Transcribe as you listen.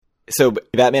So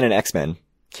Batman and X-Men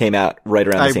came out right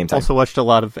around the same time. I also watched a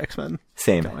lot of X-Men.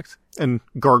 Same. Comics. And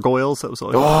Gargoyles, that was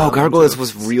always Gargoyles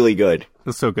was really good. It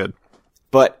was so good.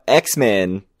 But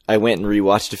X-Men, I went and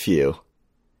rewatched a few.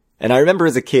 And I remember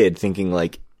as a kid thinking,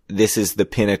 like, this is the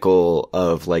pinnacle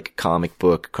of, like, comic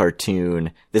book,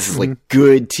 cartoon. This is, like,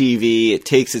 good TV. It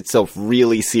takes itself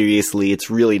really seriously. It's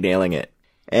really nailing it.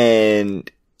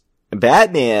 And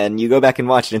Batman, you go back and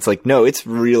watch it, and it's like, no, it's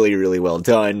really, really well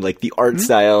done. Like, the art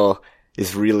style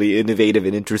is really innovative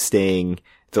and interesting.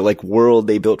 The, like, world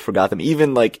they built for Gotham.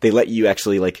 Even, like, they let you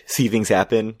actually, like, see things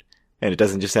happen. And it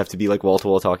doesn't just have to be, like,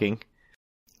 wall-to-wall talking.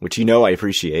 Which you know I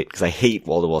appreciate, because I hate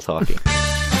wall-to-wall talking.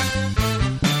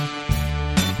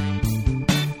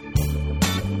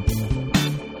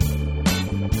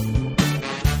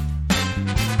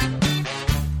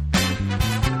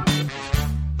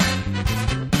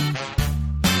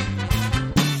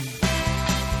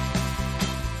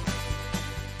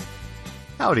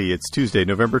 Howdy, it's Tuesday,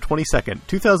 November 22nd,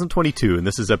 2022, and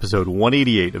this is episode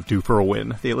 188 of Due for a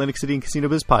Win, the Atlantic City and Casino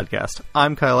Biz podcast.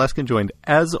 I'm Kyle Askin, joined,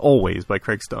 as always, by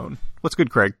Craig Stone. What's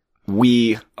good, Craig?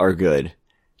 We are good.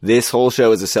 This whole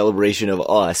show is a celebration of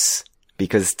us,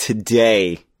 because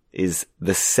today is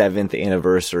the 7th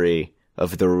anniversary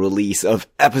of the release of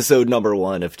episode number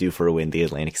 1 of Due for a Win, the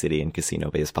Atlantic City and Casino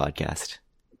Biz podcast.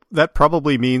 That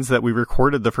probably means that we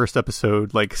recorded the first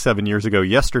episode like 7 years ago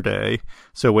yesterday.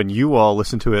 So when you all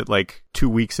listen to it like 2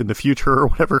 weeks in the future or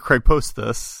whenever Craig posts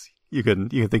this, you can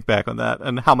think back on that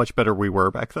and how much better we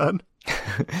were back then.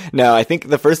 No, I think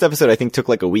the first episode took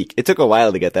like a week. It took a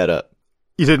while to get that up.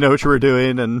 You didn't know what you were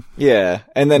doing, and yeah,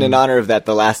 and then in honor of that,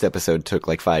 the last episode took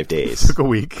like 5 days. Took a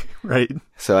week, right?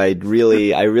 So I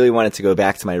really wanted to go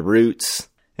back to my roots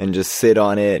and just sit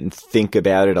on it and think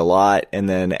about it a lot. And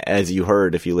then, as you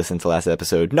heard, if you listened to last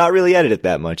episode, not really edit it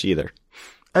that much either.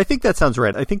 I think that sounds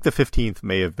right. I think the 15th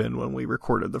may have been when we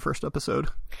recorded the first episode.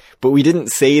 But we didn't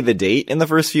say the date in the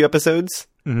first few episodes.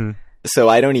 Mm-hmm. So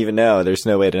I don't even know. There's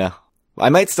no way to know. I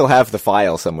might still have the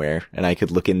file somewhere, and I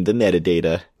could look in the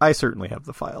metadata. I certainly have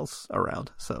the files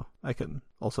around, so I can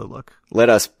also look. Let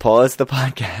us pause the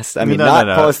podcast. I mean, No.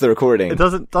 pause the recording. It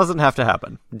doesn't have to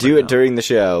happen. Do right it now. during the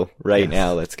show. Right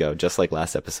now, let's go. Just like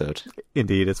last episode.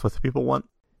 Indeed, it's what the people want.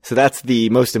 So that's the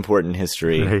most important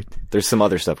history. Right. There's some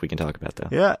other stuff we can talk about, though.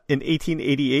 Yeah, in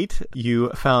 1888, you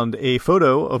found a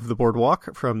photo of the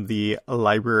boardwalk from the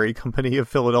Library Company of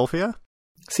Philadelphia.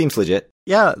 Seems legit.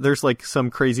 Yeah, there's like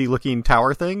some crazy looking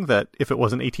tower thing that if it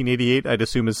wasn't 1888, I'd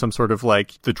assume is some sort of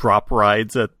like the drop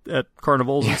rides at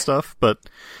carnivals and stuff. But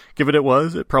given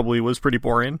it probably was pretty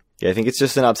boring. Yeah, I think it's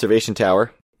just an observation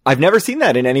tower. I've never seen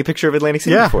that in any picture of Atlantic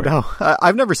City before. No,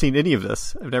 I've never seen any of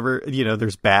this. I've never,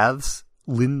 there's baths,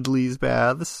 Lindley's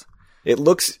baths. It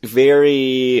looks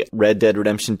very Red Dead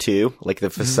Redemption 2, like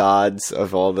the facades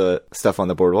of all the stuff on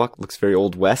the boardwalk. Looks very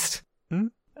Old West.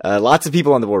 Lots of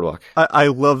people on the boardwalk. I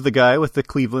love the guy with the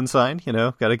Cleveland sign,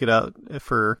 got to get out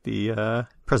for the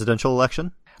presidential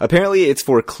election. Apparently it's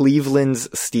for Cleveland's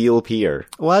Steel Pier.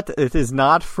 What? It is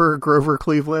not for Grover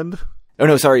Cleveland? Oh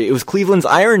no, sorry. It was Cleveland's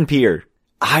Iron Pier.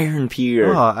 Iron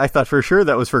Pier. Oh, I thought for sure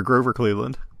that was for Grover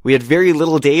Cleveland. We had very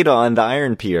little data on the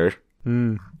Iron Pier.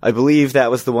 I believe that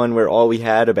was the one where all we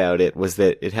had about it was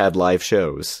that it had live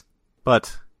shows.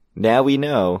 But now we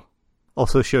know.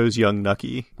 Also shows young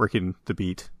Nucky working the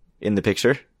beat. In the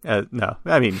picture? No.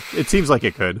 I mean, it seems like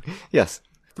it could. Yes.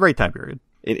 The right time period.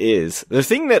 It is. The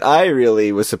thing that I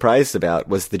really was surprised about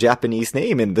was the Japanese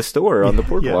name in the store on the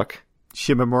boardwalk. Yeah.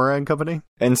 Shimamura and Company.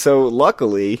 And so,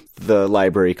 luckily, the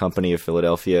Library Company of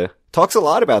Philadelphia talks a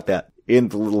lot about that in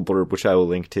the little blurb, which I will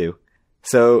link to.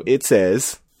 So, it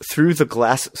says, through the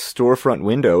glass storefront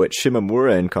window at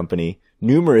Shimamura and Company,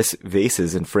 numerous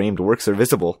vases and framed works are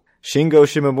visible. Shingo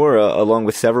Shimamura, along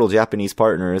with several Japanese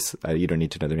partners, you don't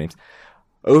need to know their names,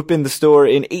 opened the store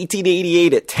in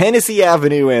 1888 at Tennessee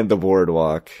Avenue and the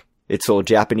boardwalk. It sold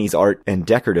Japanese art and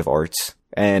decorative arts.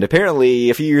 And apparently,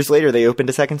 a few years later, they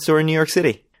opened a second store in New York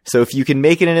City. So if you can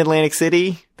make it in Atlantic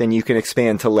City, then you can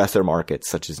expand to lesser markets,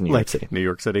 such as New York City. New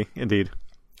York City, indeed.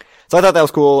 So I thought that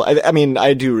was cool. I mean,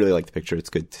 I do really like the picture.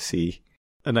 It's good to see.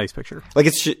 A nice picture. Like,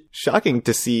 it's shocking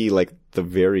to see, like, the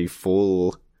very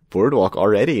full boardwalk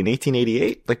already in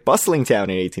 1888, like bustling town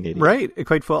in 1888. Right,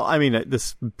 quite full. I mean,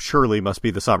 this surely must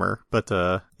be the summer, but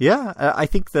yeah, I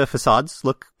think the facades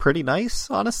look pretty nice,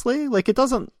 honestly. Like, it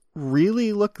doesn't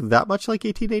really look that much like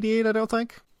 1888, I don't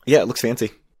think. Yeah, it looks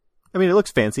fancy. I mean, it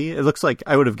looks fancy. It looks like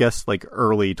I would have guessed like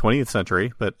early 20th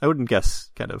century, but I wouldn't guess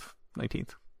kind of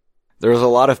 19th. There was a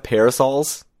lot of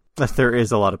parasols. There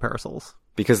is a lot of parasols.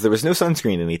 Because there was no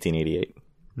sunscreen in 1888.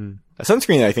 A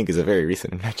sunscreen, I think, is a very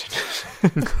recent invention.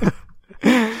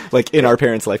 Like in our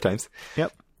parents' lifetimes.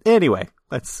 Yep. Anyway,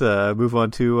 let's move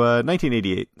on to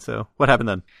 1988. So what happened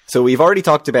then? So we've already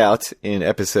talked about in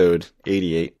episode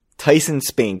 88, Tyson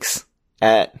Spinks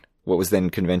at what was then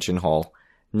Convention Hall,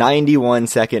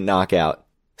 91-second knockout.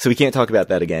 So we can't talk about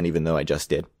that again, even though I just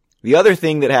did. The other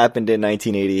thing that happened in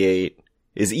 1988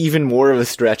 is even more of a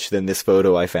stretch than this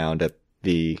photo I found at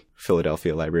the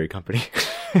Philadelphia Library Company,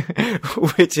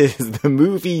 which is the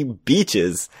movie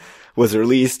Beaches was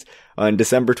released on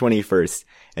December 21st.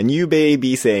 And you may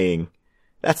be saying,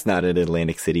 that's not an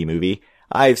Atlantic City movie.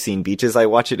 I've seen Beaches. I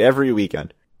watch it every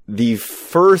weekend. The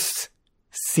first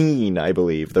scene, I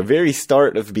believe, the very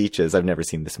start of Beaches, I've never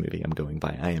seen this movie, I'm going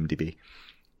by IMDb,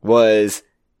 was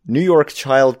New York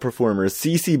child performers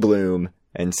Cece Bloom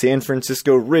and San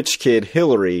Francisco rich kid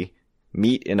Hillary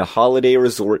meet in a holiday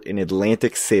resort in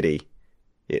Atlantic City.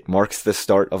 It marks the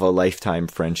start of a lifetime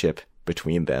friendship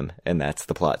between them, and that's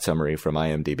the plot summary from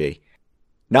IMDb.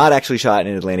 Not actually shot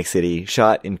in Atlantic City,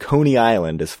 shot in Coney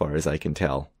Island as far as I can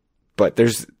tell. But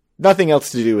there's nothing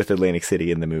else to do with Atlantic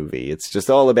City in the movie. It's just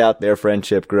all about their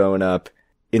friendship growing up.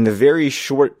 In the very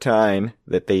short time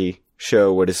that they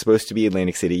show what is supposed to be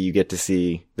Atlantic City, you get to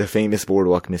see the famous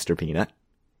boardwalk Mr. Peanut.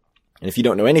 And if you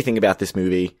don't know anything about this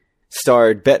movie,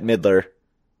 starred Bette Midler,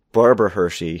 Barbara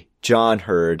Hershey, John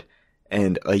Hurd,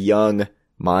 and a young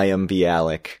Mayim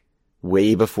Bialik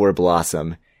way before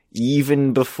Blossom,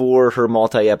 even before her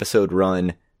multi-episode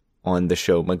run on the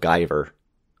show MacGyver,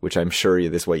 which I'm sure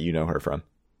this is what you know her from.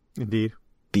 Indeed.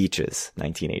 Beaches,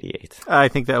 1988. I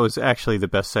think that was actually the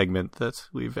best segment that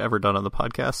we've ever done on the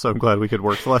podcast, so I'm glad we could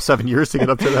work the last 7 years to get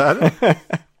up to that.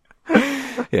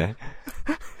 Yeah.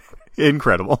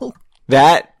 Incredible.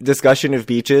 That discussion of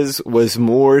Beaches was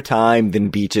more time than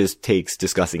Beaches takes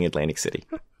discussing Atlantic City.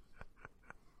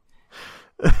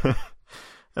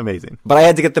 Amazing. But I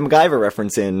had to get the MacGyver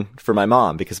reference in for my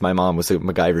mom because my mom was a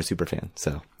MacGyver superfan.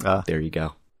 So there you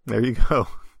go. There you go.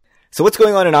 So what's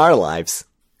going on in our lives?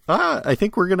 I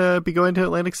think we're going to be going to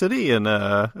Atlantic City in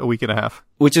a week and a half.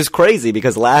 Which is crazy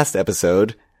because last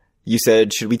episode you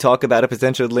said, should we talk about a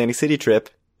potential Atlantic City trip?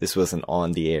 This wasn't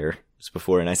on the air. It was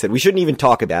before. And I said, we shouldn't even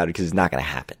talk about it because it's not going to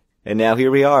happen. And now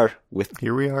here we are with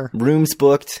rooms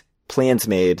booked, plans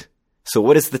made. So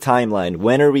what is the timeline?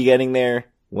 When are we getting there?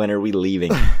 When are we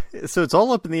leaving? So it's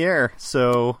all up in the air.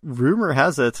 So rumor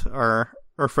has it, our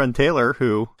friend Taylor,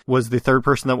 who was the third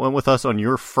person that went with us on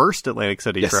your first Atlantic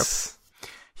City trip,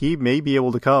 he may be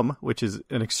able to come, which is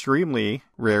an extremely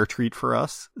rare treat for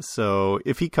us. So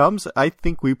if he comes, I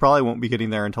think we probably won't be getting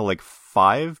there until like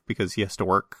 5 because he has to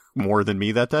work more than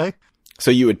me that day.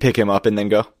 So you would pick him up and then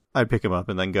go? I'd pick him up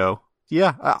and then go.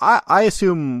 Yeah, I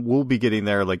assume we'll be getting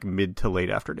there like mid to late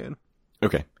afternoon.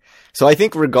 Okay. So I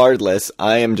think regardless,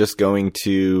 I am just going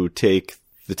to take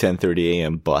the 10:30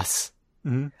 a.m. bus.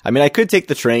 Mm-hmm. I mean, I could take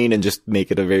the train and just make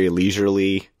it a very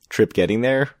leisurely trip getting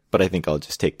there, but I think I'll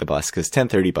just take the bus because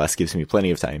 10:30 bus gives me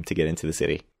plenty of time to get into the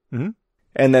city. Mm-hmm.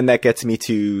 And then that gets me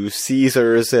to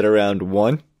Caesars at around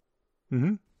 1.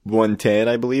 Mm-hmm. 1:10,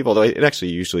 I believe, although it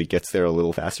actually usually gets there a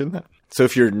little faster than that. So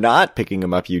if you're not picking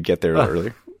him up, you'd get there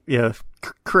earlier. Yeah,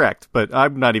 correct. But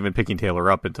I'm not even picking Taylor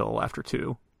up until after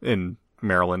 2 in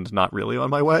Maryland, not really on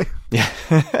my way. Yeah.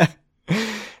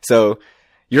 So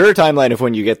your timeline of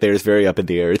when you get there is very up in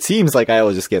the air. It seems like I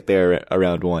will just get there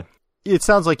around 1. It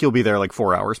sounds like you'll be there like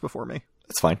 4 hours before me.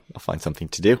 That's fine. I'll find something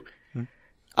to do. Mm-hmm.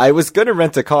 I was going to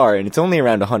rent a car and it's only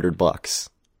around $100.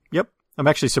 Yep. I'm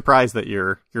actually surprised that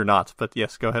you're not, but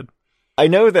yes, go ahead. I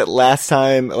know that last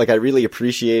time, like, I really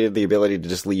appreciated the ability to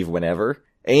just leave whenever.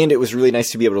 And it was really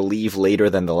nice to be able to leave later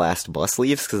than the last bus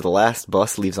leaves, because the last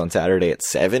bus leaves on Saturday at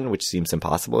 7, which seems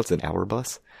impossible. It's an hour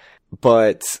bus.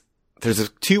 But there's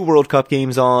 2 World Cup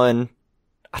games on.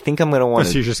 I think I'm going to want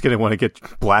to... So you're just going to want to get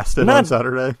blasted on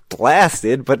Saturday?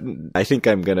 Blasted, but I think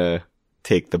I'm going to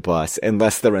take the bus,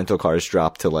 unless the rental cars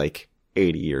drop to like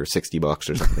 $80 or $60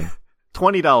 or something.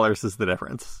 $20 is the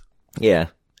difference. Yeah.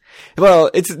 Well,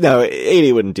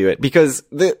 80 wouldn't do it, because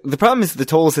the problem is the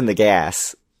tolls and the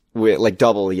gas with like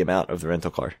double the amount of the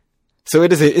rental car. So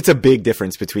it's a big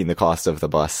difference between the cost of the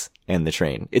bus and the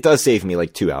train. It does save me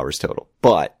like 2 hours total,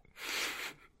 but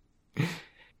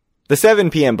the 7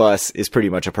 p.m. bus is pretty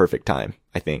much a perfect time,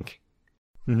 I think.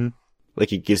 Mm-hmm.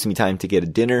 Like, it gives me time to get a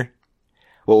dinner.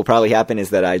 What will probably happen is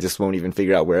that I just won't even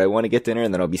figure out where I want to get dinner,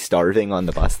 and then I'll be starving on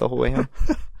the bus the whole way home.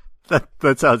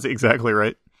 That sounds exactly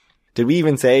right. Did we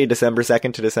even say December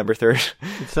 2nd to December 3rd?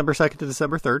 December 2nd to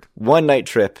December 3rd. 1 night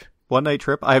trip. 1 night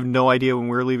trip. I have no idea when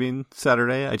we're leaving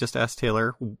Saturday. I just asked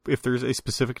Taylor if there's a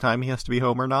specific time he has to be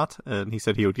home or not, and he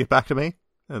said he would get back to me.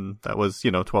 And that was,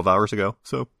 12 hours ago.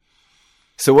 So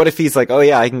So what if he's like, oh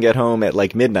yeah, I can get home at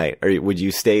like midnight? Or would you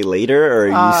stay later, or are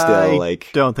you still like?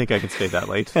 Don't think I can stay that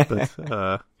late.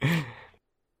 But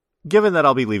given that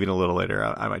I'll be leaving a little later,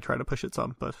 I might try to push it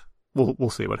some. But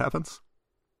we'll see what happens.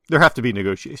 There have to be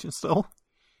negotiations still.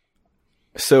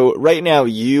 So right now,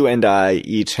 you and I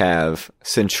each have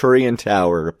Centurion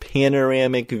Tower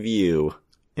panoramic view.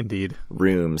 Indeed.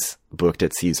 Rooms booked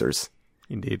at Caesars.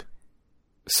 Indeed.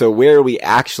 So where are we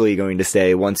actually going to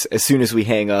stay as soon as we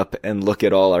hang up and look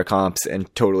at all our comps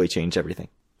and totally change everything?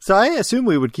 So I assume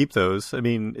we would keep those. I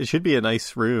mean, it should be a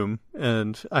nice room,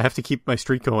 and I have to keep my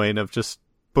streak going of just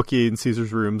booking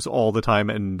Caesars rooms all the time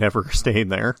and never staying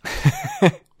there.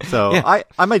 So yeah.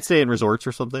 I might stay in resorts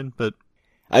or something, but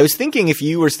I was thinking if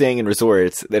you were staying in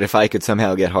resorts, that if I could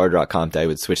somehow get Hard Rock comped, I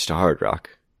would switch to Hard Rock.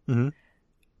 Mm-hmm.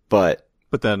 But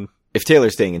then if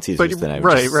Taylor's staying in Caesars, then I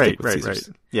would just stick with Caesars.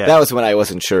 Right. Yeah, that was when I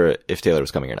wasn't sure if Taylor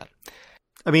was coming or not.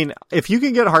 I mean, if you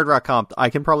can get Hard Rock comped, I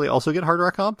can probably also get Hard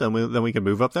Rock comped, and then we can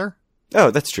move up there.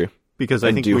 Oh, that's true. Because and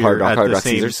I think do we're Hard Rock, at Hard Rock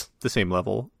Caesars? The same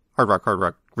level. Hard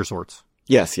Rock resorts.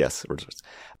 Yes, resorts.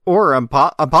 Or I'm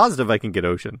positive I can get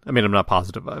Ocean. I mean, I'm not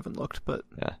positive. I haven't looked, but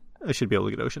yeah. I should be able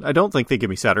to get Ocean. I don't think they give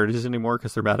me Saturdays anymore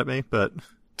because they're mad at me, but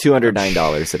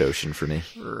 $209 at Ocean for me.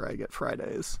 Or I get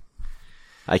Fridays.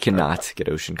 I cannot get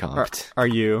Ocean comped. Are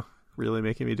you really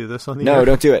making me do this on the No, air?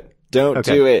 don't do it. Don't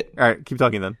do it. All right, keep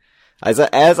talking then. As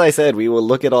I said, we will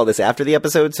look at all this after the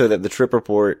episode so that the trip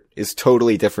report is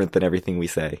totally different than everything we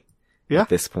say at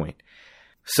this point.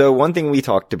 So one thing we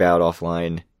talked about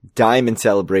offline, Diamond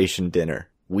Celebration dinner.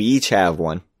 We each have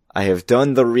one. I have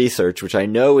done the research, which I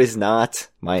know is not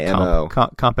my MO.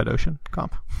 Comp at Ocean.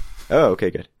 Comp. Oh, okay,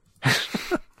 good.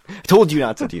 I told you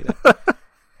not to do that.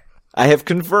 I have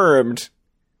confirmed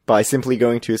by simply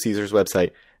going to a Caesars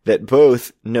website that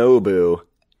both Nobu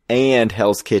and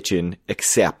Hell's Kitchen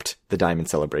accept the Diamond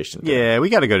Celebration dinner. Yeah, we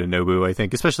got to go to Nobu, I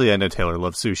think. Especially I know Taylor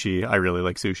loves sushi. I really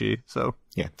like sushi, so.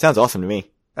 Yeah, sounds awesome to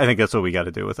me. I think that's what we got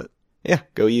to do with it. Yeah,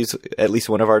 go use at least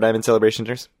one of our Diamond Celebration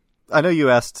dinners. I know you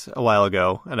asked a while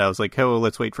ago, and I was like, oh,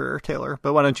 let's wait for Taylor.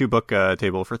 But why don't you book a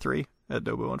table for 3 at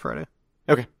Nobu on Friday?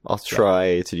 Okay, I'll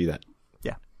try to do that.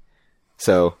 Yeah.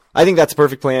 So, I think that's a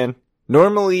perfect plan.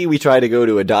 Normally, we try to go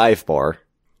to a dive bar.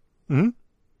 Mm-hmm.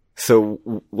 So,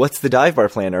 what's the dive bar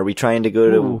plan? Are we trying to go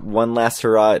to one last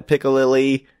hurrah at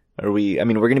Piccalilli? We're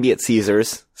going to be at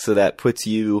Caesars, so that puts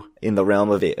you in the realm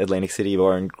of Atlantic City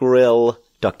Bar and Grill,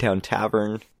 Ducktown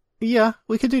Tavern. Yeah,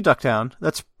 we could do Ducktown.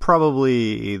 That's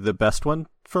probably the best one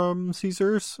from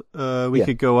Caesars. We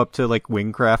could go up to like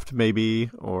Wingcraft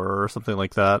maybe, or something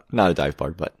like that. Not a dive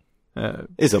bar, but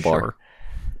is a bar. Sure.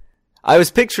 I was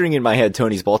picturing in my head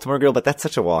Tony's Baltimore Grill, but that's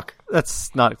such a walk.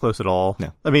 That's not close at all.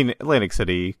 No. I mean, Atlantic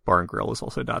City Bar and Grill is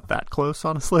also not that close,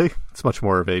 honestly. It's much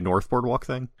more of a North Boardwalk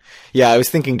thing. Yeah, I was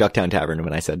thinking Ducktown Tavern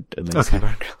when I said Atlantic City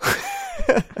Bar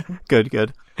and Grill.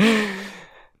 Good.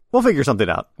 We'll figure something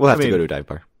out. We'll have to go to a dive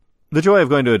bar. The joy of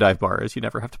going to a dive bar is you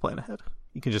never have to plan ahead.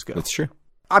 You can just go. That's true.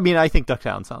 I mean, I think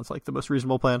Ducktown sounds like the most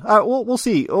reasonable plan. We'll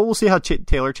see. We'll see how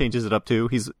Taylor changes it up too.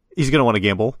 He's going to want to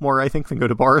gamble more, I think, than go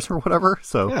to bars or whatever.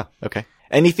 So yeah, okay.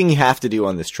 Anything you have to do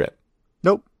on this trip?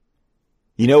 Nope.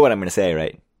 You know what I'm going to say,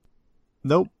 right?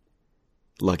 Nope.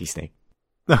 Lucky Snake.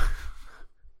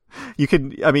 You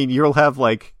can. I mean, you'll have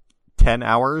like 10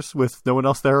 hours with no one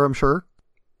else there, I'm sure,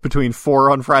 between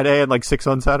 4 on Friday and like 6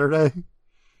 on Saturday.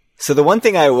 So the one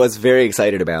thing I was very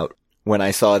excited about when I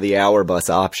saw the hour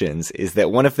bus options is that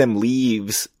one of them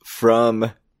leaves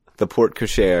from the Port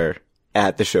Cochere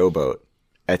at the Showboat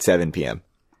at 7 p.m.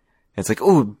 And it's like,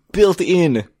 oh,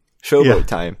 built-in Showboat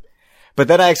time. But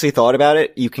then I actually thought about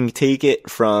it. You can take it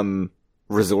from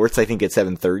resorts, I think, at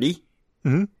 7:30.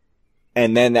 Mm-hmm.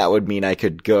 And then that would mean I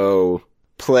could go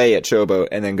play at Showboat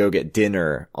and then go get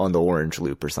dinner on the Orange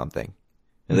Loop or something.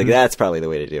 And like, that's probably the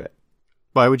way to do it.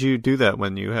 Why would you do that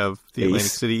when you have the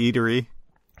Atlantic City Eatery?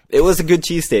 It was a good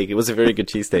cheesesteak. It was a very good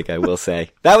cheesesteak, I will say.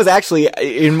 That was actually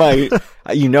in my,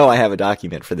 I have a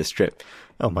document for this trip.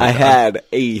 Oh my God. I had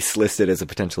Ace listed as a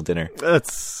potential dinner.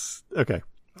 That's okay.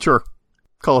 Sure.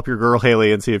 Call up your girl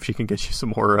Haley and see if she can get you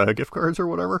some more gift cards or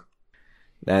whatever.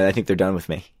 I think they're done with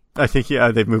me. I think,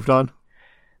 they've moved on.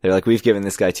 They're like, we've given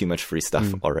this guy too much free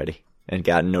stuff already and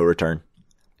gotten no return.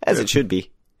 As it should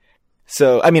be.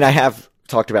 So, I mean, I have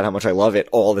talked about how much I love it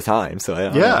all the time. So I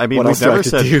don't know. I mean, what we've else do I never have to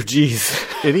said do? Jeez.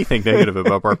 anything negative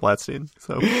about Bart Blatstein.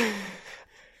 So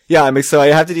yeah, so I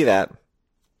have to do that.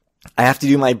 I have to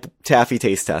do my taffy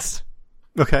taste test.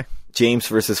 Okay. James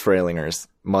versus Frailingers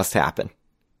must happen.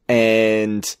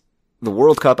 And the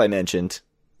World Cup I mentioned,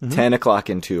 10 o'clock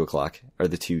and 2 o'clock are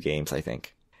the 2 games, I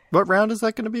think. What round is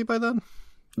that going to be by then?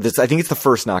 I think it's the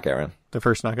first knockout round. The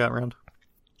first knockout round.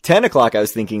 10 o'clock, I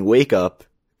was thinking wake up,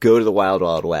 go to the Wild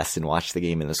Wild West and watch the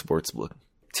game in the sports book.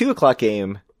 2:00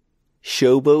 game,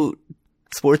 Showboat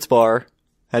Sports Bar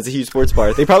has a huge sports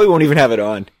bar. They probably won't even have it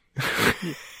on.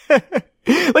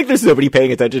 Like there's nobody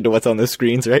paying attention to what's on the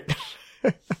screens, right?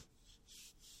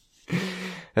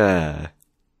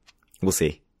 We'll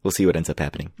see. We'll see what ends up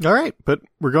happening. All right, but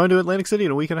we're going to Atlantic City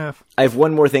in a week and a half. I have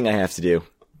one more thing I have to do.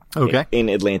 Okay. In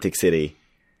Atlantic City.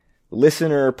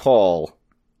 Listener Paul,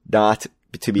 not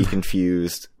to be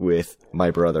confused with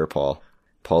my brother Paul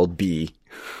B,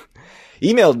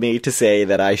 emailed me to say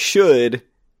that I should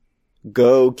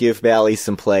go give Bally's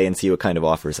some play and see what kind of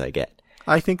offers I get.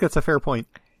 I think that's a fair point.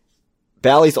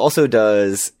 Bally's also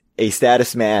does a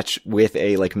status match with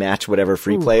a match whatever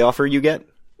free play offer you get.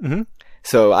 Mm-hmm.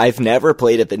 So I've never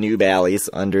played at the new Bally's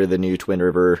under the new Twin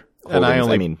River Holdings.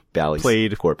 And Bally's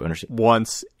played Corp ownership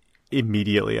once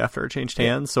immediately after it changed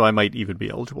hands, so I might even be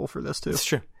eligible for this too. That's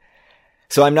true.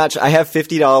 So I'm not. I have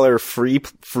 $50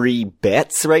 free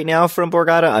bets right now from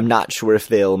Borgata. I'm not sure if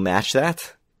they'll match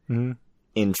that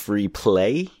in free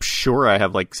play. Sure, I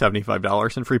have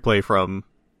 $75 in free play from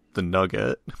the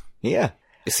Nugget. Yeah.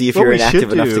 See if you're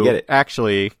inactive enough to get it.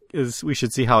 Actually, is we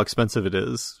should see how expensive it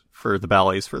is for the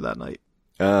Bally's for that night.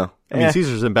 Oh, I mean,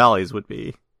 Caesars and Bally's would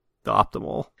be the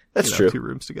optimal. That's true. 2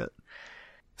 rooms to get.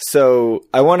 So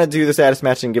I want to do the status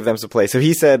match and give them some play. So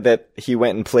he said that he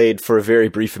went and played for a very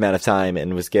brief amount of time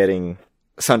and was getting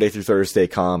Sunday through Thursday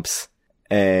comps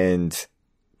and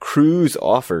cruise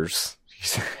offers.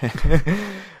 So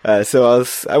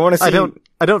I want to see.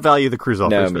 I don't value the cruise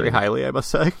offers very highly, I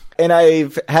must say. And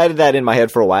I've had that in my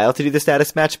head for a while to do the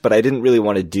status match, but I didn't really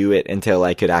want to do it until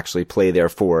I could actually play there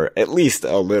for at least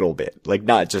a little bit.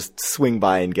 Not just swing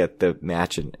by and get the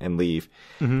match and leave.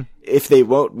 Mm-hmm. If they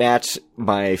won't match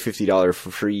my $50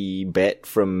 free bet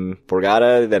from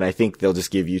Borgata, then I think they'll just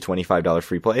give you $25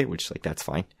 free play, which that's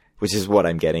fine. Which is what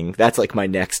I'm getting. That's my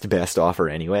next best offer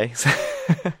anyway. So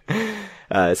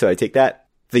I take that.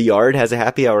 The Yard has a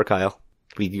happy hour, Kyle.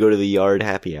 We could go to the Yard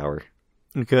happy hour.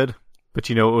 We could. But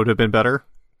you know what would have been better?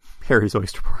 Harry's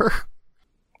Oyster Bar.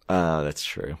 That's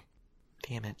true.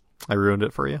 Damn it. I ruined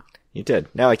it for you. You did.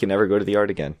 Now I can never go to the Yard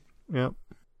again. Yep.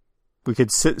 We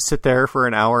could sit there for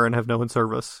an hour and have no one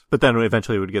serve us. But then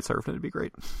eventually it would get served and it'd be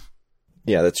great.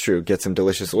 Yeah, that's true. Get some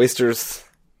delicious oysters.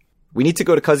 We need to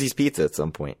go to Cuzzy's Pizza at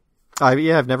some point.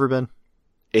 I've never been.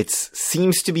 It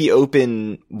seems to be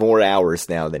open more hours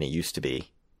now than it used to be.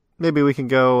 Maybe we can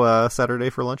go Saturday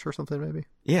for lunch or something, maybe.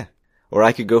 Yeah. Or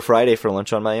I could go Friday for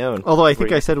lunch on my own. Although I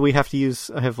think I said we have to use...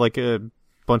 I have a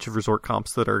bunch of resort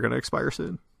comps that are going to expire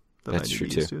soon. That's true,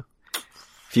 too.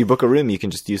 If you book a room, you can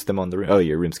just use them on the room. Oh,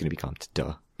 your room's going to be comped.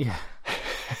 Duh. Yeah.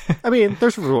 I mean,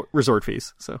 there's resort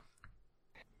fees, so...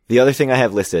 The other thing I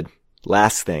have listed,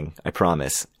 last thing, I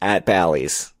promise, at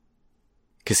Bally's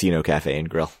Casino Cafe and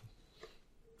Grill.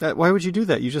 Why would you do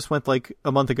that? You just went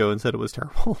a month ago and said it was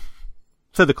terrible.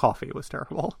 Said the coffee was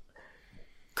terrible.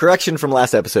 Correction from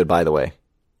last episode, by the way.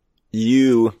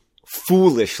 You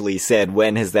foolishly said,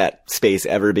 when has that space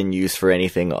ever been used for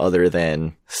anything other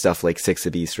than stuff like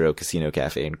Sixa Bistro, Casino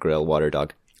Cafe, and Grill, Water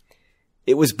Dog?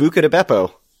 It was Buca di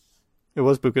Beppo. It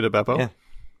was Buca di Beppo? Yeah.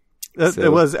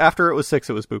 It was, after it was Six,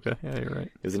 it was Buca. Yeah, you're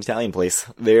right. It was an Italian place.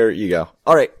 There you go.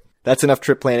 All right. That's enough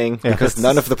trip planning, because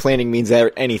none of the planning means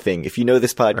anything. If you know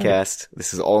this podcast,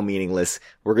 This is all meaningless.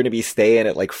 We're going to be staying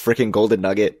at frickin' Golden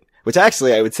Nugget, which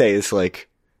actually I would say is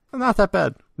not that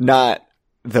bad. Not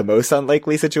the most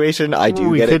unlikely situation. I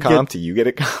do get it comped. You get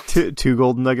it comped. Two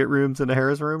Golden Nugget rooms and a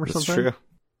Harrah's room or something? That's true.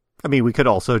 I mean, we could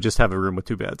also just have a room with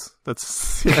 2 beds.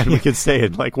 And we could stay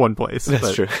in one place.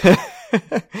 That's true.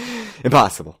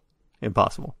 Impossible.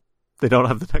 They don't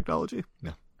have the technology.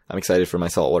 No. I'm excited for my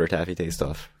saltwater taffy taste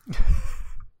off.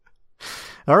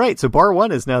 All right, so Bar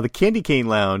 1 is now the Candy Cane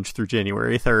Lounge through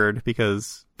January 3rd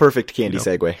because... Perfect candy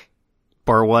segue.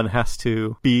 Bar 1 has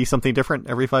to be something different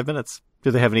every 5 minutes.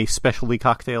 Do they have any specialty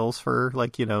cocktails for,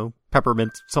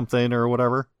 peppermint something or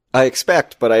whatever? I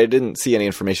expect, but I didn't see any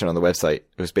information on the website.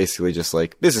 It was basically just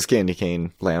this is Candy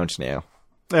Cane Lounge now.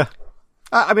 Yeah.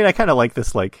 I mean, I kind of like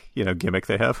this, gimmick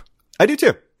they have. I do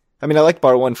too. I mean, I like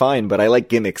Bar 1 fine, but I like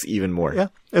gimmicks even more. Yeah.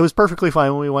 It was perfectly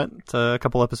fine when we went a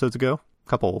couple episodes ago.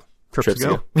 Couple trips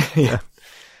ago. Yeah.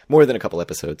 More than a couple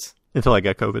episodes. Until I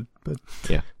got COVID, but...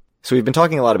 Yeah. So we've been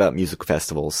talking a lot about music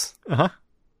festivals. Uh-huh.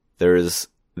 There's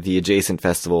the Adjacent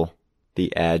Festival,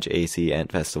 the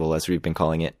Adjacent Festival, as we've been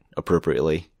calling it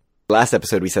appropriately. Last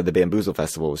episode, we said the Bamboozle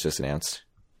Festival was just announced.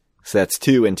 So that's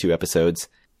 2 in 2 episodes.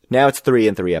 Now it's 3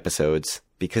 in 3 episodes,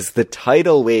 because the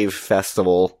Tidal Wave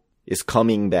Festival is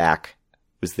coming back.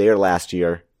 It was there last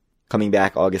year. Coming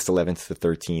back August 11th to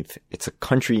 13th. It's a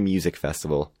country music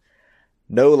festival.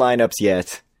 No lineups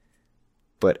yet.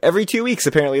 But every 2 weeks,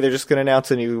 apparently, they're just going to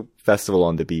announce a new festival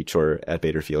on the beach or at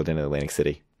Bader Field in Atlantic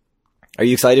City. Are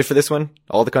you excited for this one?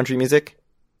 All the country music?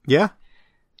 Yeah.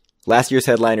 Last year's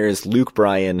headliner is Luke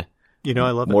Bryan. I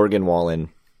love it. Morgan Wallen,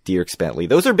 Dierks Bentley.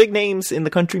 Those are big names in the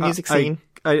country music scene.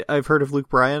 I've heard of Luke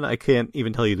Bryan. I can't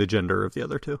even tell you the gender of the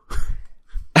other two.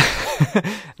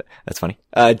 That's funny.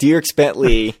 Dierks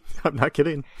Bentley. I'm not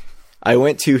kidding. I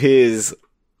went to his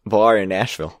bar in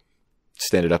Nashville.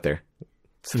 Just ended up there.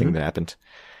 It's a thing that happened.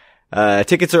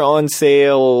 Tickets are on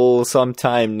sale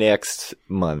sometime next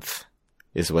month,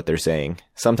 is what they're saying.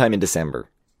 Sometime in December.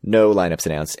 No lineups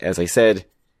announced. As I said,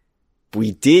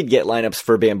 we did get lineups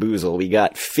for Bamboozle. We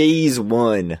got phase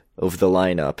 1 of the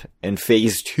lineup, and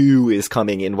phase 2 is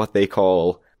coming in what they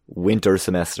call winter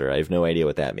semester. I have no idea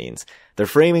what that means. They're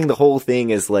framing the whole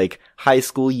thing as like high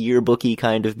school yearbooky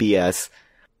kind of BS.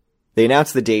 They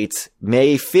announced the dates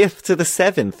May 5th to the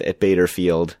 7th at Bader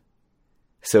Field.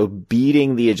 So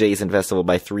beating the adjacent festival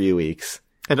by 3 weeks.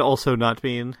 And also not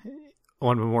being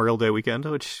on Memorial Day weekend,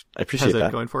 which I appreciate has that.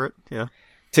 it going for it. Yeah.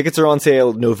 Tickets are on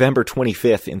sale November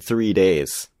 25th in 3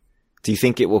 days. Do you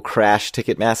think it will crash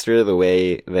Ticketmaster the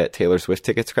way that Taylor Swift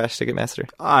tickets crash Ticketmaster?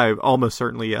 I almost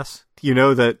certainly, yes. You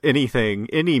know that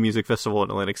any music festival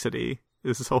in Atlantic City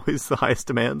is always the highest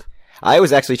demand. I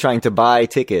was actually trying to buy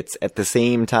tickets at the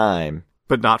same time.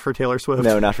 But not for Taylor Swift?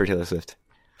 No, not for Taylor Swift.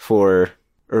 For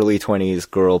early 20s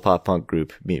girl pop punk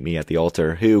group Meet Me at the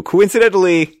Altar, who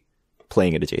coincidentally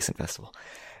playing at adjacent festival.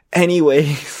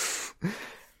 Anyway,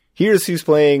 here's who's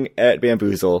playing at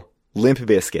Bamboozle. Limp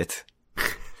Bizkit.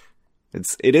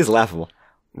 It is laughable.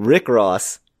 Rick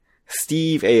Ross,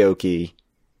 Steve Aoki,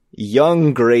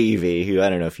 Young Gravy, who I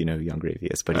don't know if you know who Young Gravy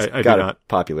is, but he's got a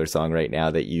popular song right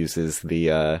now that uses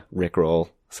the Rickroll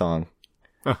song.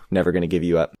 Huh. Never Gonna Give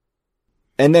You Up.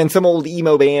 And then some old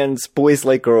emo bands, Boys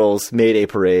Like Girls, Mayday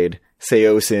Parade,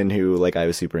 Seosin, who like I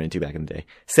was super into back in the day,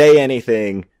 Say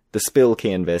Anything, The Spill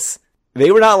Canvas.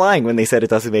 They were not lying when they said it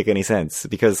doesn't make any sense,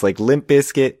 because like Limp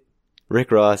Bizkit,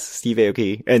 Rick Ross, Steve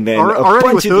Aoki, and then a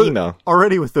bunch of emo.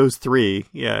 Already with those three,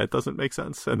 yeah, it doesn't make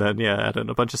sense. And then, yeah, add in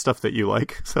a bunch of stuff that you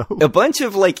like. So a bunch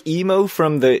of like emo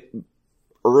from the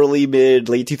early, mid,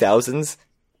 late 2000s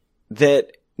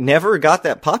that never got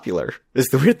that popular is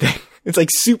the weird thing. It's like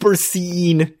super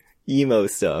scene emo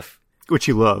stuff. Which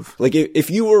you love. Like if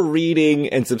you were reading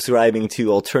and subscribing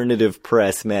to Alternative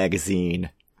Press magazine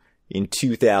in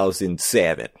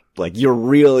 2007, like you're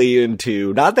really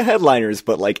into not the headliners,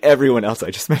 but like everyone else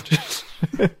I just mentioned.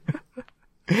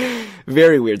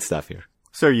 Very weird stuff here.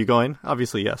 So are you going?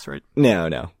 Obviously, yes, right? No,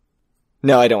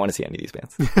 I don't want to see any of these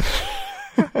bands.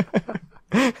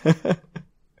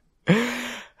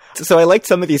 So I liked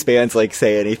some of these bands, like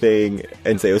Say Anything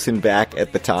and Seosin back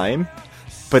at the time,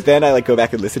 but then I like go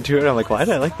back and listen to it, and I'm like, why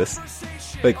did I like this?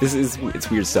 Like it's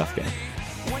weird stuff, man.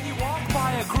 When you walk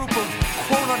by a group of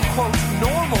quote-unquote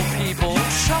normal people,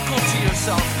 chuckle to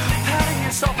yourself, patting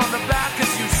yourself on the back as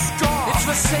you scoff. It's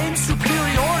the same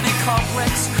superiority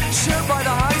complex shared by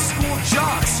the high school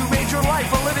jocks who made your life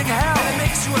a living hell, and it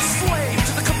makes you a slave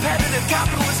to the competitive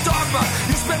capitalist dogma.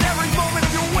 You spend every moment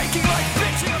of your waking life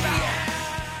bitching about.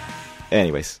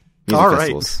 Anyways, music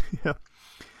festivals.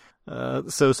 Yeah.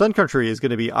 So Sun Country is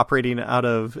going to be operating out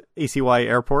of ACY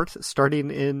Airport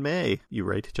starting in May. You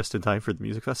right, just in time for the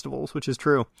music festivals, which is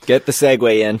true. Get the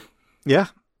segue in. Yeah.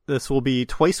 This will be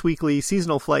twice weekly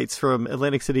seasonal flights from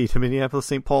Atlantic City to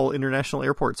Minneapolis-St. Paul International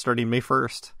Airport starting May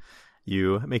 1st.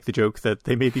 You make the joke that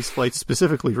they made these flights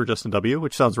specifically for Justin W.,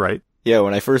 which sounds right. Yeah,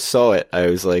 when I first saw it, I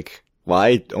was like,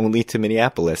 why only to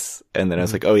Minneapolis? And then I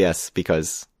was like, oh yes,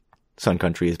 because Sun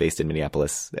Country is based in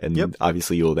Minneapolis, and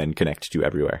obviously you will then connect to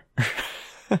everywhere.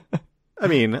 I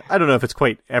mean, I don't know if it's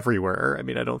quite everywhere. I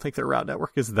mean, I don't think their route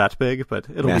network is that big, but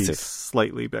it'll be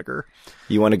slightly bigger.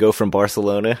 You want to go from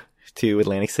Barcelona to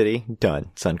Atlantic City?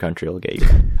 Done. Sun Country will get you.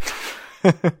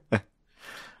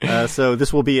 So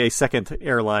this will be a second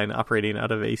airline operating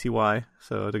out of ACY.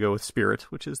 So to go with Spirit,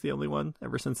 which is the only one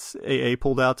ever since AA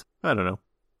pulled out. I don't know.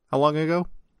 How long ago?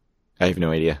 I have no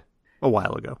idea. A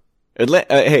while ago.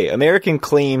 Hey, American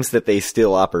claims that they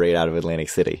still operate out of Atlantic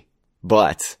City,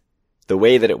 but the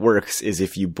way that it works is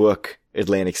if you book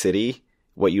Atlantic City,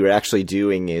 what you're actually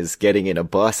doing is getting in a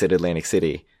bus at Atlantic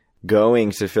City,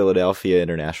 going to Philadelphia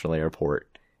International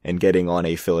Airport, and getting on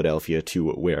a Philadelphia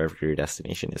to wherever your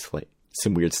destination is flight.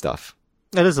 Some weird stuff.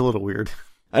 That is a little weird.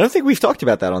 I don't think we've talked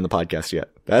about that on the podcast yet.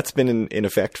 That's been in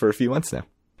effect for a few months now.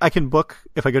 I can book,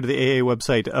 if I go to the AA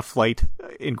website, a flight,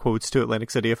 in quotes, to Atlantic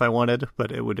City if I wanted,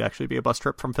 but it would actually be a bus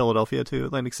trip from Philadelphia to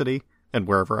Atlantic City, and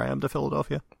wherever I am to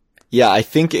Philadelphia. Yeah, I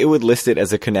think it would list it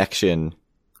as a connection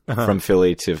from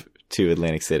Philly to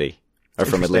Atlantic City. Or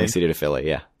from Atlantic City to Philly,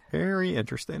 yeah. Very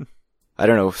interesting. I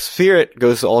don't know. Spirit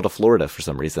goes all to Florida for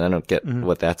some reason. I don't get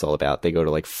what that's all about. They go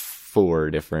to like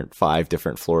 5 different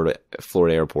Florida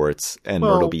airports and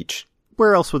Myrtle Beach.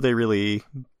 Where else would they really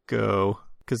go?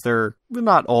 Because they're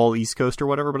not all East Coast or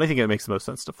whatever, but I think it makes the most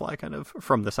sense to fly kind of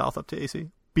from the south up to AC.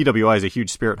 BWI is a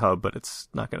huge Spirit hub, but it's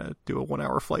not going to do a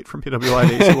 1-hour flight from BWI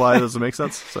to ACY. Doesn't make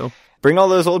sense. So bring all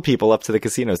those old people up to the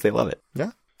casinos. They love it.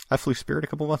 Yeah. I flew Spirit a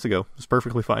couple months ago. It was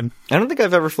perfectly fine. I don't think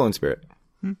I've ever flown Spirit.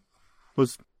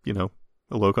 Was, a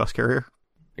low-cost carrier.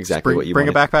 Exactly what you bring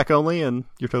wanted. a backpack only, and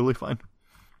you're totally fine.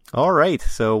 All right.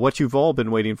 So what you've all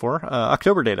been waiting for,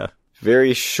 October data.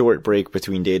 Very short break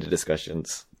between data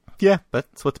discussions. Yeah,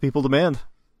 that's what the people demand.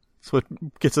 That's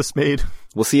what gets us made.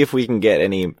 We'll see if we can get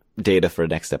any data for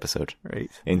next episode. Right.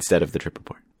 Instead of the trip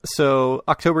report. So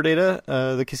October data,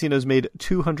 the casinos made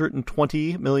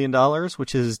 $220 million,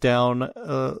 which is down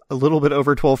a little bit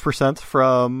over 12%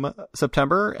 from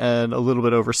September and a little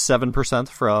bit over 7%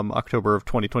 from October of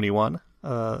 2021.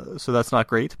 So that's not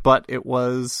great, but it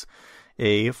was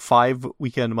a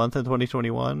 5-weekend month in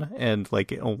 2021 and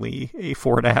like only a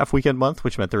 4.5 weekend month,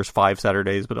 which meant there was 5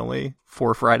 Saturdays, but only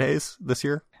 4 Fridays this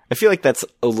year. I feel like that's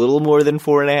a little more than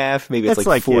 4.5. Maybe it's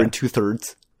like 4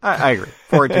 2/3. I agree.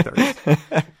 4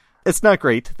 2/3. It's not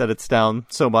great that it's down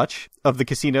so much. Of the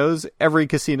casinos, every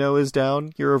casino is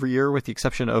down year over year, with the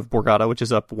exception of Borgata, which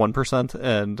is up 1%,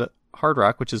 and Hard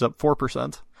Rock, which is up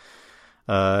 4%.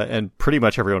 And pretty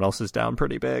much everyone else is down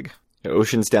pretty big.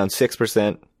 Ocean's down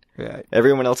 6%. Yeah.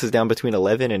 Everyone else is down between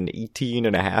 11 and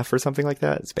 18.5 or something like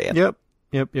that. It's bad.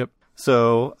 Yep.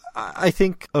 So I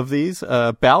think of these,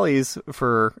 Bally's,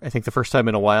 for I think the first time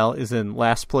in a while, is in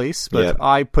last place. But Yep.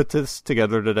 I put this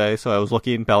together today, so I was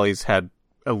looking. Bally's had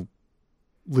a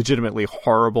legitimately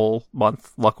horrible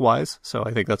month luck-wise, so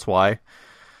I think that's why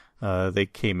they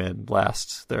came in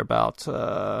last. They're about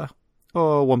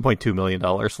 $1.2 million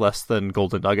less than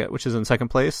Golden Nugget, which is in second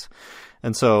place.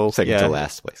 And so Second to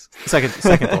last place. Second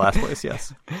to last place,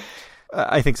 yes.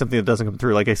 I think something that doesn't come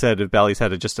through, like I said, Bally's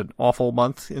had just an awful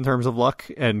month in terms of luck,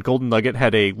 and Golden Nugget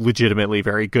had a legitimately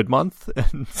very good month,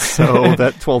 and so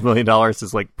that $12 million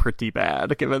is like pretty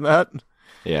bad given that.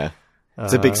 Yeah.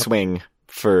 It's a big swing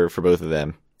for both of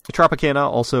them. Tropicana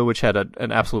also, which had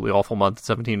an absolutely awful month,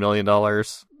 $17 million,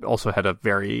 also had a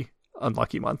very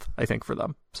unlucky month, I think, for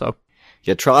them. So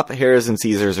Yeah, Trop, Harrah's, and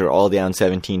Caesars are all down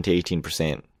 17 to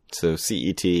 18%. So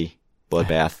CET,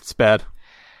 bloodbath. it's bad.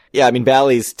 Yeah, I mean,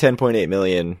 Bally's 10.8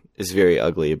 million is very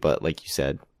ugly, but like you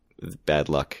said, bad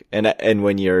luck. And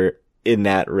when you're in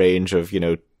that range of,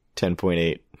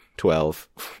 10.8, 12,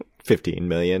 15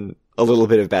 million, a little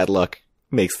bit of bad luck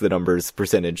makes the numbers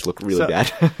percentage look really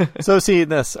bad. So seeing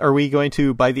this, are we going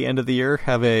to, by the end of the year,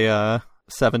 have a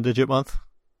 7-digit month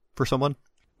for someone?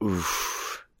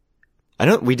 Oof.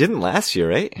 We didn't last year,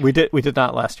 right? We did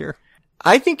not last year.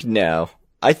 I think no.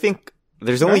 I think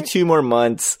there's only 2 more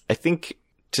months. I think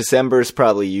December is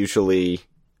probably usually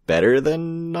better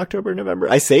than October, November.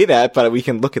 I say that, but we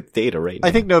can look at the data right now.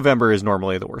 I think November is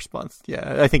normally the worst month.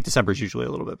 Yeah, I think December is usually a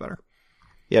little bit better.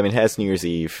 Yeah, I mean, it has New Year's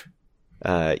Eve. So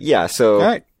All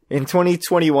right. In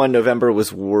 2021, November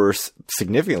was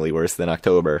significantly worse than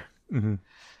October.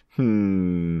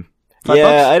 $5?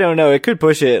 I don't know. It could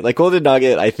push it. Like Golden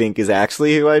Nugget, I think, is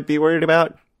actually who I'd be worried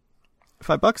about.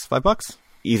 $5?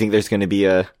 You think there's going to be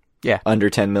a Yeah. under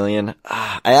 10 million?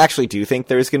 I actually do think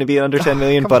there's going to be an under 10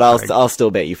 million, come but on, Greg. I'll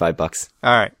still bet you $5.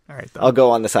 All right. I'll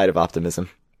go on the side of optimism.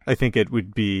 I think it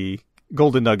would be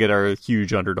Golden Nugget are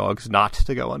huge underdogs not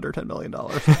to go under $10 million.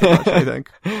 Pretty much, I think.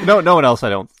 No one else I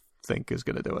don't think is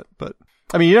going to do it. But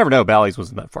I mean, you never know. Bally's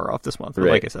wasn't that far off this month. But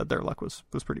Right. Like I said, their luck was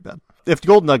pretty bad. If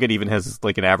Golden Nugget even has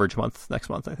like an average month next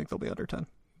month, I think they'll be under 10.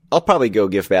 I'll probably go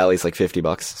give Bally's like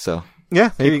 $50. So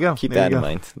Yeah, there you go. keep There that you in go.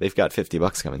 mind. They've got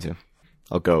 $50 coming too.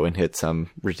 I'll go and hit some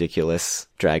ridiculous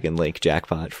Dragon Lake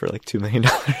jackpot for like $2 million.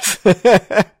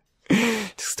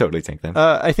 Just totally tank them.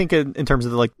 I think in terms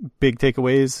of the like big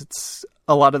takeaways, it's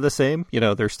a lot of the same.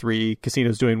 There's 3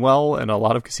 casinos doing well and a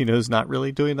lot of casinos not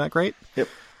really doing that great. Yep.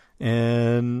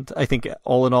 And I think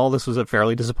all in all, this was a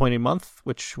fairly disappointing month,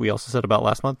 which we also said about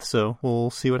last month. So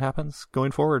we'll see what happens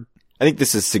going forward. I think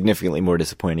this is significantly more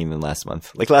disappointing than last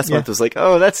month. Like last month was like,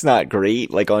 oh, that's not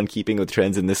great, like on keeping with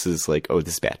trends, and this is like, oh,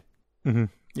 this is bad. Mm-hmm.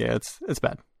 Yeah, it's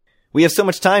bad. We have so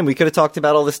much time. We could have talked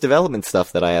about all this development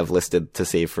stuff that I have listed to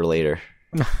save for later.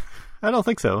 I don't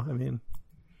think so. I mean,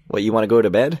 What, you want to go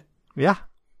to bed? yeah,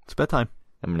 it's bedtime.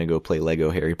 I'm going to go play Lego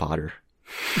Harry Potter.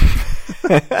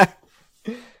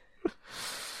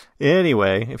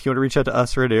 Anyway, if you want to reach out to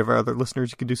us or any of our other listeners,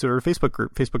 you can do so at our Facebook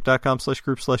group,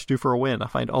 facebook.com/group/DoForAWin.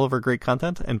 Find all of our great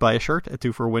content and buy a shirt at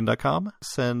DoForAWin.com.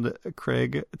 Send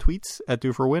Craig tweets at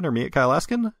DoForAWin or me at Kyle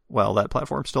Askin while that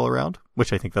platform's still around,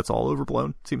 which I think that's all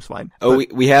overblown. Seems fine. Oh,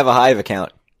 we have a Hive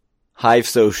account. Hive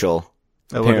Social,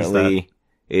 apparently,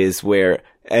 is where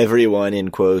everyone,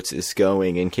 in quotes, is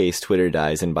going in case Twitter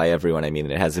dies. And by everyone, I mean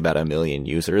it has about 1 million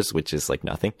users, which is like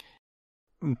nothing.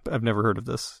 I've never heard of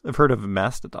this. I've heard of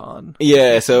Mastodon.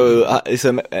 Yeah, so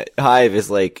Hive is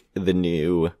like the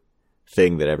new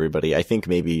thing that everybody, I think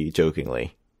maybe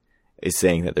jokingly, is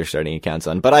saying that they're starting accounts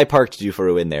on. But I parked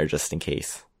DoForAWin there just in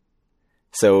case.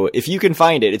 So if you can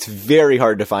find it, it's very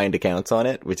hard to find accounts on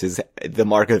it, which is the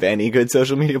mark of any good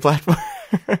social media platform.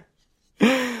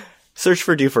 Search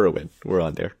for DoForAWin. We're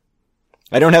on there.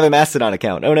 I don't have a Mastodon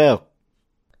account. Oh no.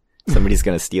 Somebody's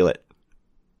going to steal it.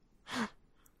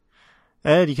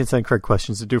 And you can send Craig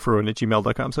questions to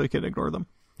DoForAWin@gmail.com so you can ignore them.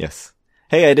 Yes.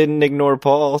 Hey, I didn't ignore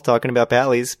Paul talking about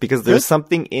Pallies because there's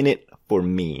something in it for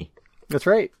me. That's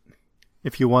right.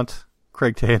 If you want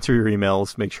Craig to answer your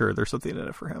emails, make sure there's something in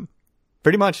it for him.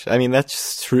 Pretty much. I mean,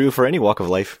 that's true for any walk of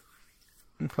life.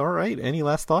 All right. Any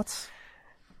last thoughts?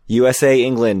 USA,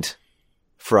 England,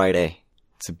 Friday.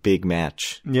 It's a big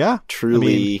match. Yeah.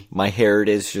 Truly, my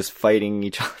heritage just fighting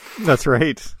each other. That's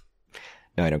right.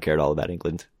 No, I don't care at all about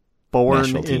England.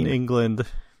 Born in England,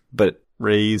 but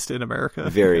raised in America.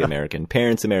 Very American.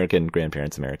 Parents American,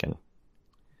 grandparents American.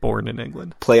 Born in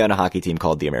England. Play on a hockey team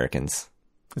called the Americans.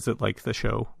 Is it like the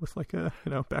show with like a,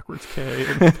 backwards K?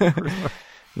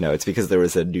 No, it's because there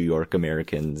was a New York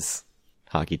Americans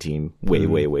hockey team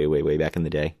way back in the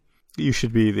day. You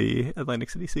should be the Atlantic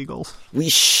City Seagulls. We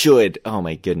should. Oh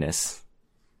my goodness.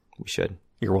 We should.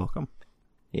 You're welcome.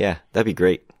 Yeah, that'd be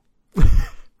great.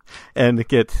 And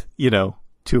get,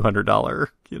 $200,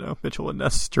 Mitchell and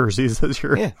Ness jerseys as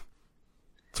your... Yeah.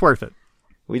 It's worth it.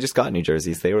 We just got new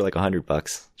jerseys. They were like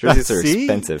 $100. Jerseys are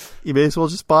expensive. You may as well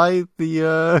just buy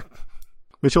the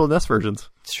Mitchell and Ness versions.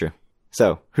 It's true.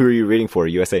 So, who are you rooting for?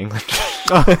 USA, England?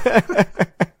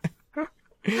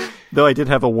 Though I did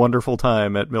have a wonderful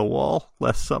time at Millwall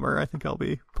last summer. I think I'll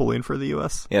be pulling for the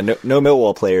U.S. Yeah, no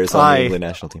Millwall players on the England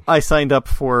national team. I signed up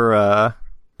for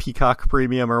Peacock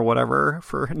Premium or whatever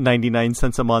for 99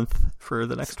 cents a month for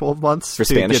the next 12 months for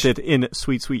to Spanish. Get it in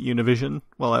sweet Univision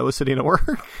while I was sitting at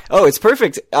work. Oh, it's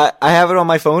perfect. I have it on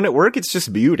my phone at work. It's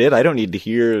just muted. I don't need to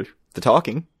hear the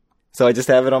talking. So I just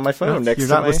have it on my phone next to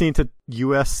You're not listening to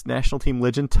U.S. national team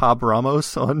legend Tab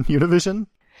Ramos on Univision?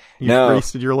 You've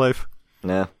wasted your life.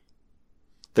 No.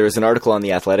 There was an article on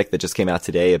The Athletic that just came out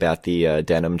today about the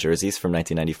denim jerseys from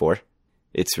 1994.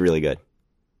 It's really good.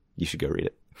 You should go read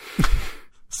it.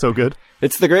 So good.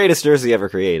 It's the greatest jersey ever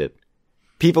created.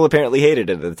 People apparently hated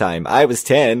it at the time. I was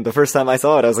 10. The first time I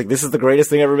saw it, I was like, this is the greatest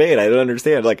thing ever made. I don't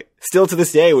understand. Like, still to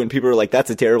this day, when people are like, that's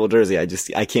a terrible jersey, I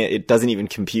can't, it doesn't even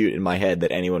compute in my head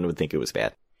that anyone would think it was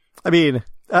bad. I mean,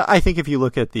 I think if you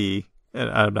look at and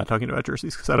I'm not talking about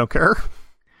jerseys because I don't care.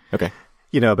 Okay.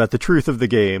 About the truth of the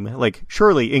game, like,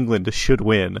 surely England should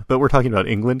win, but we're talking about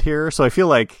England here, so I feel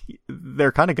like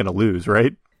they're kind of going to lose,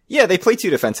 right? Yeah, they play too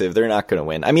defensive. They're not going to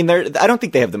win. I mean, I don't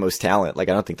think they have the most talent. Like,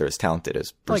 I don't think they're as talented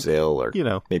as Brazil or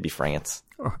maybe France.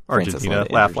 Or Argentina.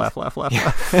 Laugh.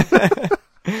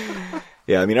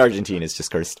 Yeah, I mean, Argentina is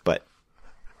just cursed, but...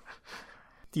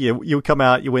 You come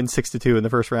out, you win 6-2 in the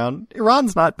first round.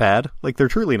 Iran's not bad. Like, they're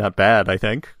truly not bad, I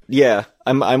think. Yeah,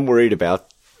 I'm worried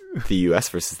about the U.S.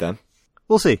 versus them.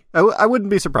 We'll see. I wouldn't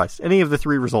be surprised. Any of the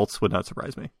three results would not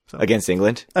surprise me. So. Against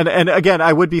England? And again,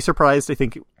 I would be surprised, I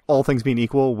think, all things being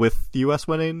equal, with the U.S.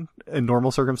 winning in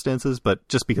normal circumstances, but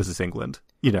just because it's England,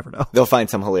 you never know. They'll find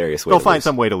some hilarious way They'll find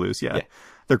some way to lose, yeah.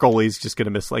 Their goalie's just going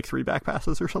to miss like 3 back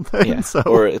passes or something. Yeah. So.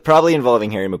 Or probably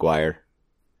involving Harry Maguire.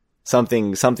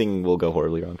 Something will go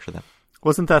horribly wrong for them.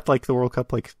 Wasn't that like the World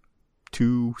Cup like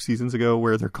 2 seasons ago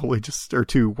where their goalie or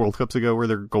 2 World Cups ago where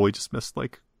their goalie just missed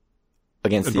like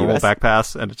against a the normal US? Back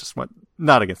pass and it just went,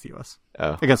 not against the U.S.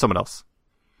 Oh. Against someone else.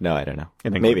 No, I don't know.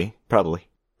 Maybe. Probably.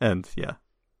 And yeah.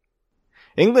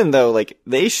 England, though, like,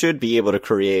 they should be able to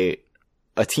create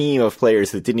a team of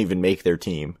players that didn't even make their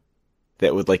team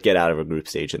that would, like, get out of a group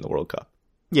stage in the World Cup.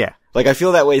 Yeah. Like, I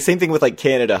feel that way. Same thing with, like,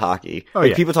 Canada hockey. Oh,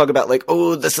 like, yeah. People talk about, like,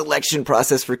 oh, the selection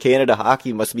process for Canada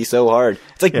hockey must be so hard.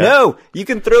 It's like, no, you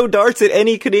can throw darts at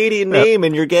any Canadian name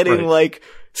and you're getting, like,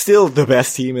 still the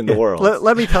best team in the world.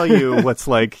 Let me tell you what's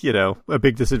like, a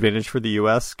big disadvantage for the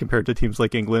U.S. compared to teams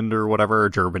like England or whatever, or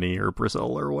Germany or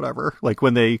Brazil or whatever. Like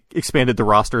when they expanded the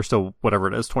rosters to whatever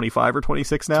it is, 25 or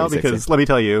 26 now, 26, because let me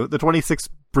tell you, the 26th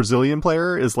Brazilian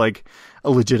player is like a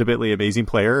legitimately amazing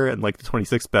player, and like the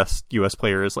 26th best U.S.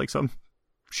 player is like some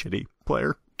shitty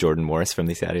player. Jordan Morris from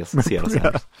the Seattle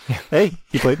Sounders. Hey,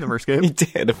 he played in the first game. He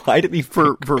did. Why did he?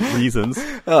 For reasons.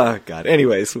 Oh, God.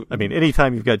 Anyways. I mean,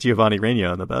 anytime you've got Giovanni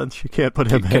Reina on the bench, you can't put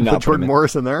him in, cannot put put Jordan him in.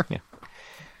 Morris in there. Yeah.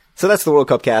 So that's the World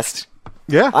Cup cast.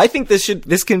 Yeah. I think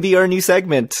this can be our new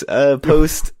segment,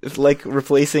 post, like,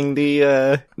 replacing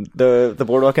the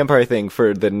Boardwalk Empire thing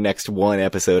for the next one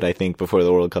episode, I think, before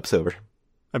the World Cup's over.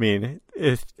 I mean,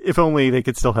 if only they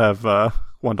could still have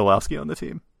Wondolowski on the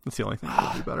team. That's the only thing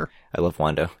that would be better. I love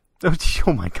Wando.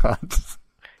 Oh my God.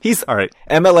 He's all right.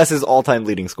 MLS's all-time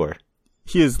leading scorer.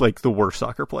 He is like the worst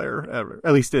soccer player ever,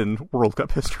 at least in World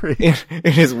Cup history.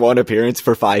 In his one appearance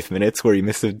for 5 minutes where he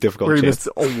missed a difficult where he chance. missed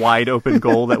a wide open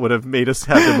goal that would have made us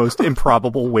have the most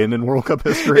improbable win in World Cup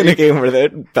history. In a game where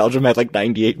Belgium had like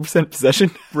 98%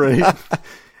 possession. Right.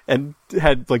 And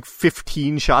had like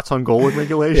 15 shots on goal in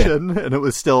regulation, and it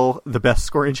was still the best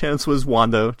scoring chance was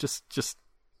Wando just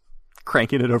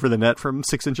cranking it over the net from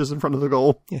 6 inches in front of the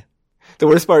goal. Yeah. The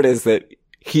worst part is that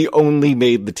he only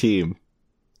made the team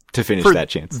to finish that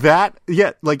chance.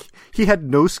 Like he had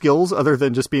no skills other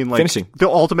than just being like finishing. The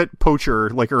ultimate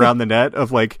poacher, like around the net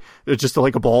of like just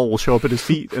like a ball will show up at his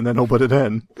feet and then he'll put it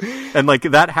in, and like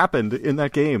that happened in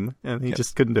that game, and he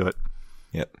just couldn't do it.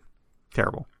 Yep.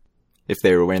 Terrible. If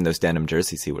they were wearing those denim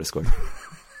jerseys, he would have scored.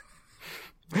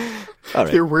 All right.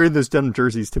 If they were wearing those denim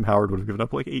jerseys, Tim Howard would have given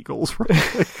up like 8 goals.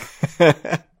 Maybe.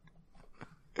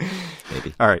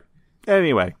 All right.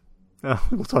 Anyway,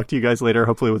 we'll talk to you guys later,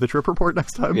 hopefully with a trip report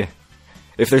next time. Yeah.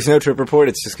 If there's no trip report,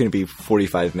 it's just going to be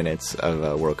 45 minutes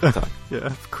of World Cup talk.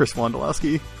 Yeah. Chris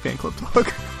Wondolowski, fan club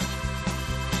talk.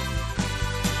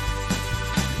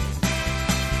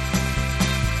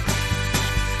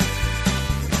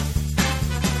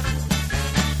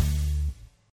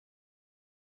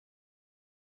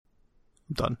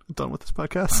 I'm done with this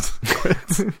podcast.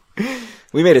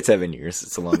 We made it 7 years.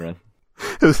 It's a long run.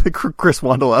 It was like Chris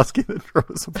Wondolowski that drove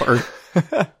us apart.